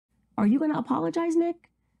Are you going to apologize, Nick?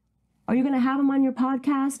 Are you going to have them on your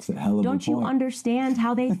podcast? That's a hell of Don't a you point. understand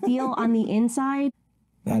how they feel on the inside?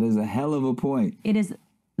 That is a hell of a point. It is.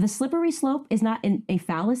 The slippery slope is not a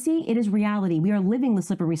fallacy. It is reality. We are living the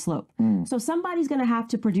slippery slope. So somebody's going to have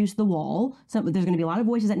to produce the wall. So there's going to be a lot of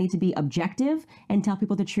voices that need to be objective and tell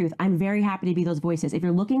people the truth. I'm very happy to be those voices. If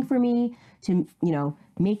you're looking for me to,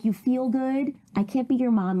 make you feel good, I can't be your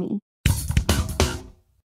mommy.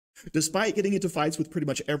 Despite getting into fights with pretty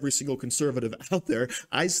much every single conservative out there,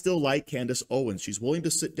 I still like Candace Owens. She's willing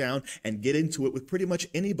to sit down and get into it with pretty much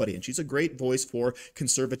anybody, and she's a great voice for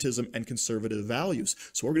conservatism and conservative values.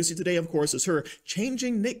 So what we're going to see today, of course, is her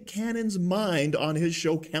changing Nick Cannon's mind on his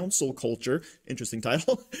show Counsel Culture, interesting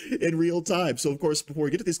title, in real time. So of course, before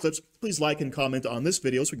we get to these clips, please like and comment on this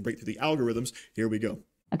video so we can break through the algorithms. Here we go.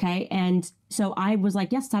 Okay, and so I was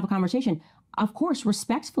like, yes, let's have a conversation. Of course,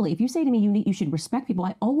 respectfully. If you say to me, you should respect people,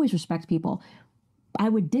 I always respect people. I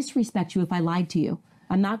would disrespect you if I lied to you.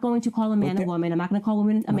 I'm not going to call a man a woman. I'm not going to call a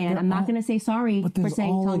woman a man. I'm not going to say sorry for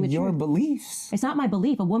saying telling the truth. Your beliefs. It's not my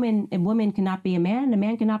belief. A woman cannot be a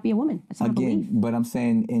man cannot be a woman. It's not a belief. But I'm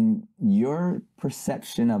saying in your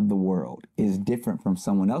perception of the world is different from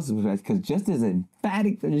someone else's, because just as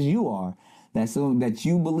emphatic as you are, that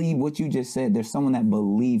you believe what you just said, there's someone that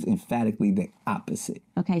believes emphatically the opposite.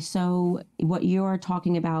 Okay, so what you're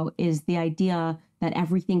talking about is the idea that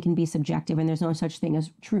everything can be subjective and there's no such thing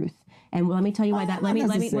as truth. And let me tell you why that.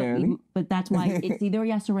 But that's why it's either a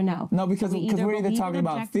yes or a no. No, because we're either talking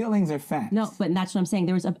about feelings or facts. No, but that's what I'm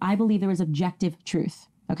saying. I believe there is objective truth.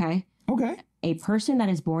 Okay. Okay. A person that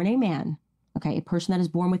is born a man, okay, a person that is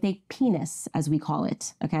born with a penis, as we call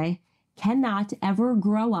it, okay, cannot ever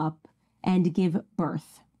grow up and give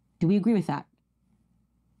birth. Do we agree with that?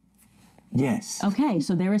 Yes. Okay,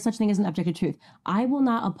 so there is such thing as an objective truth. I will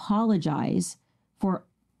not apologize for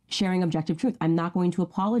sharing objective truth. I'm not going to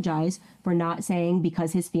apologize for not saying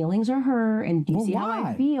because his feelings are hurt and you see how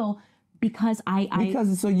I feel, because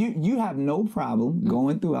so you have no problem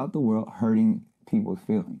going throughout the world hurting people's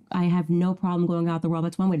feelings. I have no problem going out the world.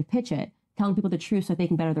 That's one way to pitch it. Telling people the truth so that they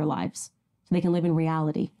can better their lives. So they can live in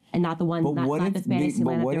reality and not the one, not the fantasy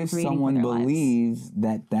land that they're creating for their lives. But what if someone believes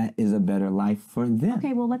that is a better life for them?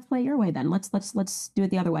 Okay, well, let's play it your way then. Let's do it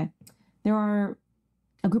the other way. There are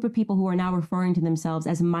a group of people who are now referring to themselves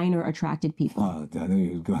as minor attracted people. Oh, I knew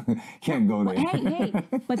he was going. Can't go there. Hey,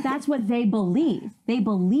 but that's what they believe. They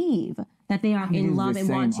believe that they are in love and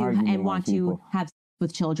want to have sex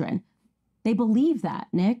with children. They believe that,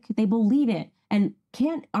 Nick. They believe it. And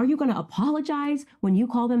are you going to apologize when you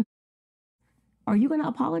call them? Are you going to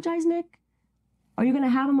apologize, Nick? Are you going to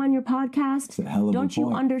have them on your podcast? That's a hell of a Don't you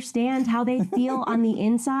point. understand how they feel on the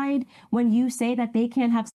inside when you say that they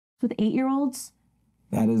can't have sex with 8-year-olds?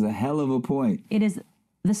 That is a hell of a point. It is.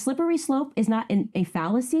 The slippery slope is not a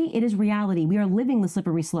fallacy. It is reality. We are living the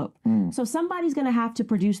slippery slope. So somebody's going to have to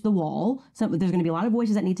produce the wall. So there's going to be a lot of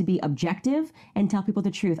voices that need to be objective and tell people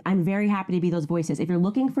the truth. I'm very happy to be those voices. If you're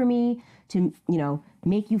looking for me to,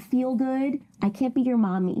 make you feel good, I can't be your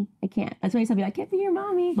mommy. I can't. That's why I tell you, I can't be your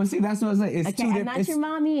mommy. But see, that's what I'm saying. I'm not your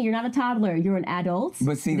mommy. You're not a toddler. You're an adult.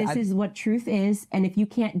 But see, this is what truth is. And if you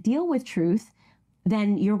can't deal with truth,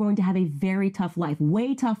 then you're going to have a very tough life,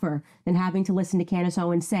 way tougher than having to listen to Candace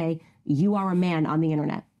Owens say, you are a man on the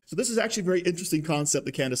internet. So this is actually a very interesting concept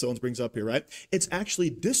that Candace Owens brings up here, right? It's actually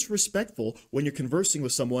disrespectful when you're conversing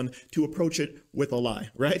with someone to approach it with a lie,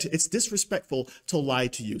 right? It's disrespectful to lie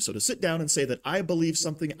to you. So to sit down and say that I believe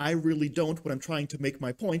something I really don't when I'm trying to make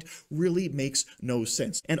my point really makes no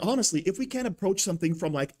sense. And honestly, if we can't approach something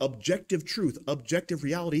from like objective truth, objective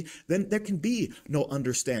reality, then there can be no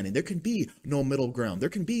understanding. There can be no middle ground. There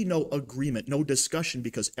can be no agreement, no discussion,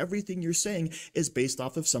 because everything you're saying is based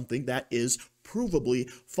off of something that is provably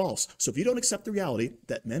false. So if you don't accept the reality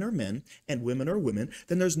that men are men and women are women,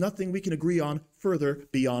 then there's nothing we can agree on further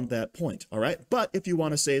beyond that point. All right. But if you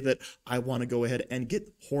want to say that I want to go ahead and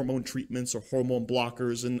get hormone treatments or hormone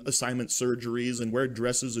blockers and assignment surgeries and wear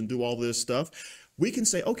dresses and do all this stuff, we can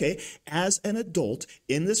say, okay, as an adult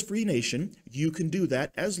in this free nation, you can do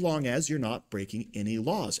that as long as you're not breaking any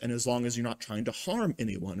laws and as long as you're not trying to harm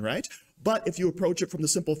anyone, right? But if you approach it from the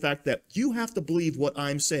simple fact that you have to believe what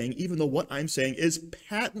I'm saying, even though what I'm saying is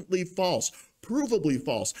patently false, provably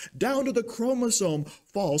false, down to the chromosome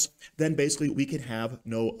false, then basically we can have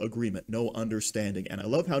no agreement, no understanding. And I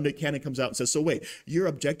love how Nick Cannon comes out and says, so wait, your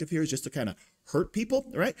objective here is just to kind of hurt people,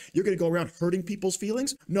 right? You're going to go around hurting people's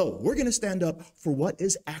feelings. No, we're going to stand up for what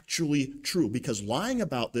is actually true, because lying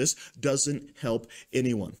about this doesn't help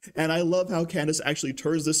anyone. And I love how Candace actually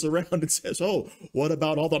turns this around and says, oh, what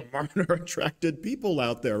about all the minor-attracted people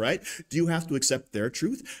out there, right? Do you have to accept their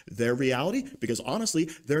truth, their reality? Because honestly,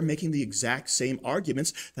 they're making the exact same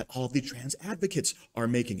arguments that all of the trans advocates are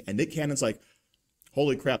making. And Nick Cannon's like,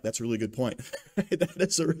 holy crap, that's a really good point. That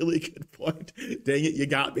is a really good point. Dang it, you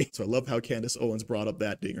got me. So I love how Candace Owens brought up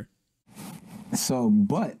that dinger. So,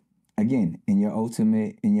 but again, in your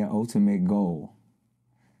ultimate goal,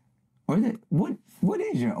 or is it, what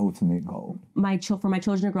is your ultimate goal? For my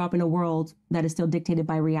children to grow up in a world that is still dictated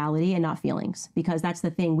by reality and not feelings, because that's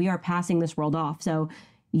the thing. We are passing this world off. So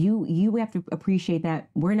you have to appreciate that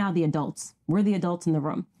we're now the adults. We're the adults in the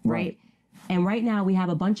room, right? And right now we have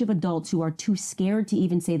a bunch of adults who are too scared to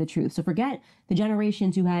even say the truth. So forget the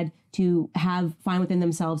generations who had to find within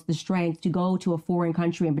themselves the strength to go to a foreign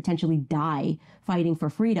country and potentially die fighting for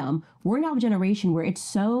freedom. We're now a generation where it's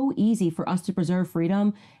so easy for us to preserve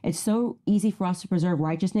freedom. It's so easy for us to preserve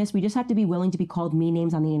righteousness. We just have to be willing to be called mean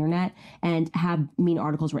names on the internet and have mean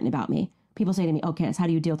articles written about me. People say to me, oh, Candace, how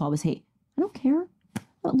do you deal with all this hate? I don't care.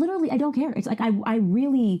 Literally, I don't care. It's like I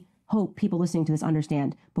really hope people listening to this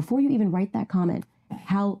understand, before you even write that comment,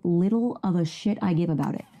 how little of a shit I give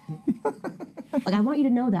about it. Like, I want you to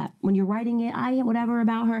know that when you're writing it, whatever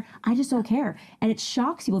about her, I just don't care. And it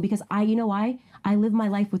shocks people because you know why? I live my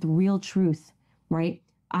life with real truth, right?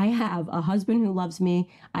 I have a husband who loves me.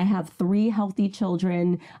 I have 3 healthy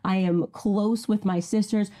children. I am close with my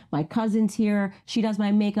sisters. My cousin's here. She does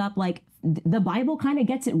my makeup. Like, the Bible kind of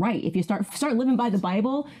gets it right. If you start living by the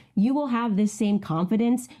Bible, you will have this same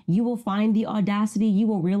confidence. You will find the audacity. You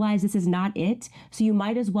will realize this is not it. So you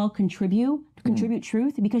might as well contribute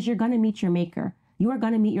truth, because you're going to meet your maker. You are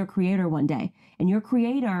going to meet your creator one day. And your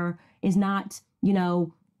creator is not,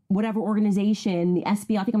 whatever organization, the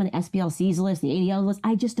SBL, I think I'm on the SBLC's list, the ADL list.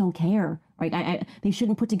 I just don't care, right? They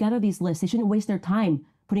shouldn't put together these lists. They shouldn't waste their time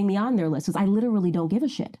putting me on their list, because I literally don't give a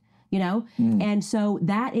shit. And so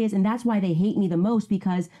that's why they hate me the most,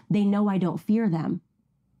 because they know I don't fear them.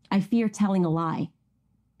 I fear telling a lie.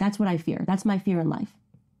 That's what I fear. That's my fear in life.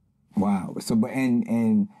 Wow. So, but,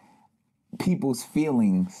 and people's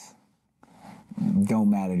feelings don't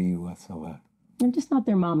matter to you whatsoever. I'm just not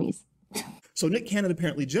their mommies. So Nick Cannon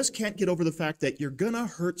apparently just can't get over the fact that you're gonna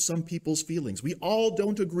hurt some people's feelings. We all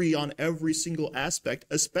don't agree on every single aspect,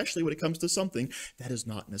 especially when it comes to something that is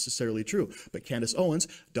not necessarily true. But Candace Owens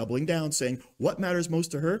doubling down, saying what matters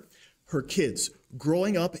most to her? Her kids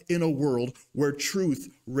growing up in a world where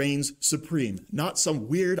truth reigns supreme, not some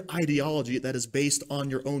weird ideology that is based on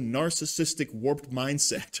your own narcissistic, warped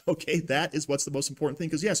mindset. Okay, that is what's the most important thing,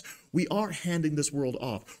 because yes, we are handing this world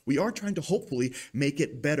off. We are trying to hopefully make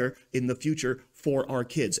it better in the future for our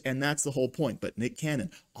kids, and that's the whole point. But Nick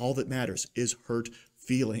Cannon, all that matters is hurt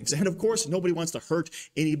feelings. And of course, nobody wants to hurt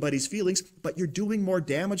anybody's feelings, but you're doing more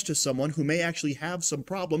damage to someone who may actually have some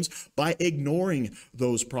problems by ignoring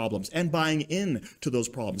those problems and buying in to those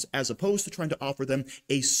problems, as opposed to trying to offer them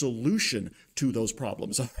a solution to those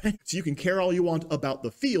problems. Okay? So you can care all you want about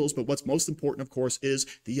the feels, but what's most important, of course, is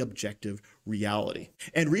the objective reality.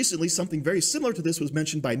 And recently, something very similar to this was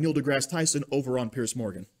mentioned by Neil deGrasse Tyson over on Piers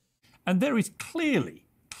Morgan. And there is clearly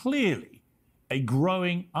a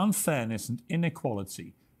growing unfairness and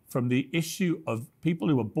inequality from the issue of people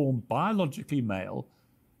who are born biologically male,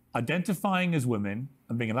 identifying as women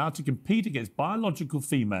and being allowed to compete against biological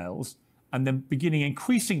females, and then beginning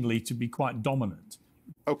increasingly to be quite dominant.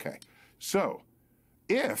 Okay, so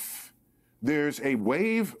if there's a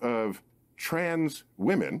wave of trans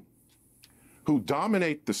women who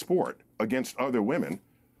dominate the sport against other women,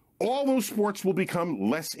 all those sports will become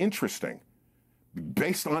less interesting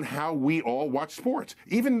based on how we all watch sports.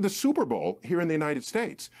 Even the Super Bowl here in the United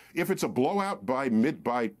States, if it's a blowout by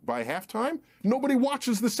halftime, nobody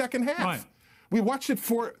watches the second half. Right. We watch it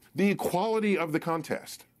for the equality of the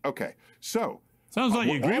contest. Okay, so sounds like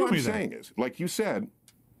you agree all with me I'm saying is, like you said,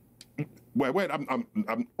 wait,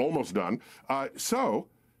 I'm almost done. So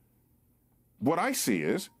what I see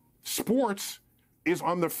is sports is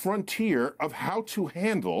on the frontier of how to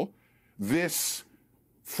handle this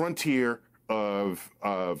frontier of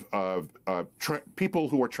people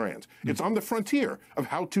who are trans. It's on the frontier of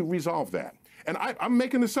how to resolve that. And I'm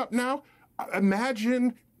making this up now.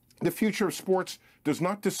 Imagine the future of sports does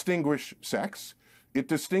not distinguish sex. It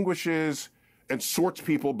distinguishes and sorts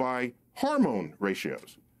people by hormone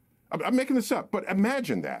ratios. I'm making this up, but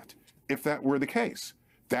imagine that if that were the case.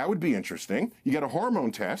 That would be interesting. You get a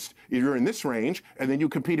hormone test, you're in this range, and then you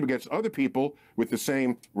compete against other people with the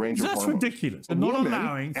same range of hormones. That's ridiculous. They're not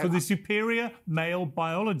allowing for the superior male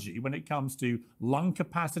biology when it comes to lung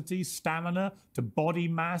capacity, stamina, to body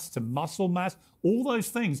mass, to muscle mass, all those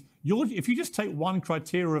things. If you just take one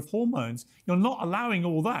criteria of hormones, you're not allowing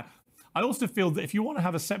all that. I also feel that if you want to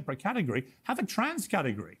have a separate category, have a trans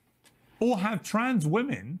category. Or have trans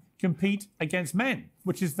women compete against men,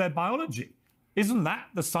 which is their biology. Isn't that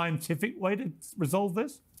the scientific way to resolve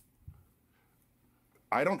this?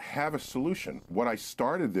 I don't have a solution. What I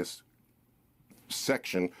started this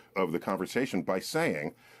section of the conversation by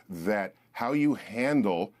saying that how you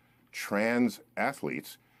handle trans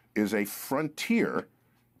athletes is a frontier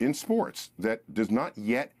in sports that does not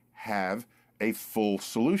yet have a full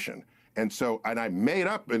solution. And I made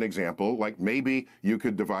up an example, like maybe you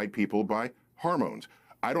could divide people by hormones.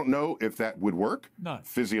 I don't know if that would work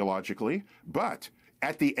physiologically, but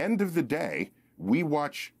at the end of the day, we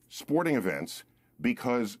watch sporting events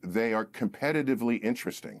because they are competitively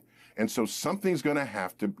interesting. And so something's going to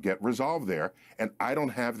have to get resolved there, and I don't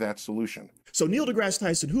have that solution. So Neil deGrasse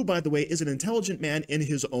Tyson, who, by the way, is an intelligent man in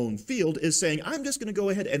his own field, is saying, I'm just going to go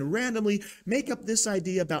ahead and randomly make up this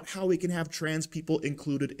idea about how we can have trans people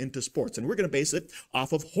included into sports. And we're going to base it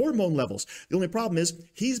off of hormone levels. The only problem is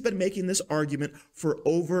he's been making this argument for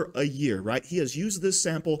over a year, right? He has used this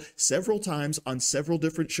sample several times on several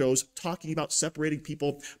different shows talking about separating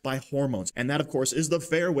people by hormones. And that, of course, is the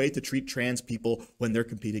fair way to treat trans people when they're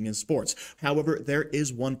competing in sports. However, there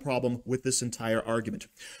is one problem with this entire argument.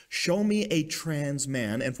 Show me a trans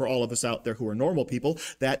man, and for all of us out there who are normal people,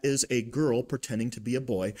 that is a girl pretending to be a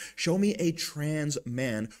boy. Show me a trans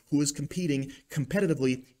man who is competing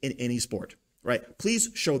competitively in any sport, right? Please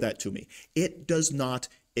show that to me. It does not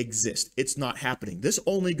exist. It's not happening. This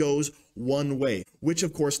only goes one way, which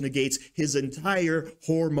of course negates his entire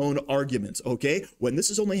hormone argument, okay? When this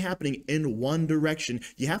is only happening in one direction,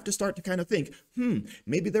 you have to start to kind of think,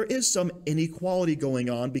 maybe there is some inequality going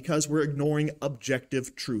on because we're ignoring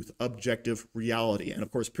objective truth, objective reality. And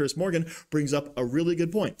of course, Piers Morgan brings up a really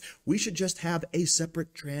good point. We should just have a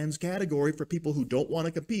separate trans category for people who don't want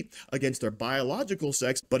to compete against their biological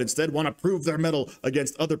sex, but instead want to prove their mettle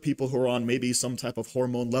against other people who are on maybe some type of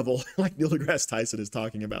hormone level like Neil deGrasse Tyson is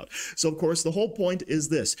talking about. So of course, the whole point is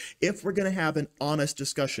this: if we're going to have an honest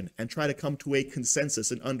discussion and try to come to a consensus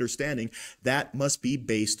and understanding, that must be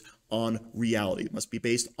based on reality. It must be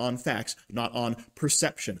based on facts, not on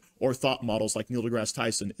perception or thought models like Neil deGrasse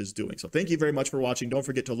Tyson is doing. So thank you very much for watching. Don't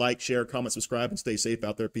forget to like, share, comment, subscribe, and stay safe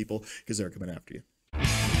out there, people, because they're coming after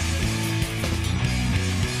you.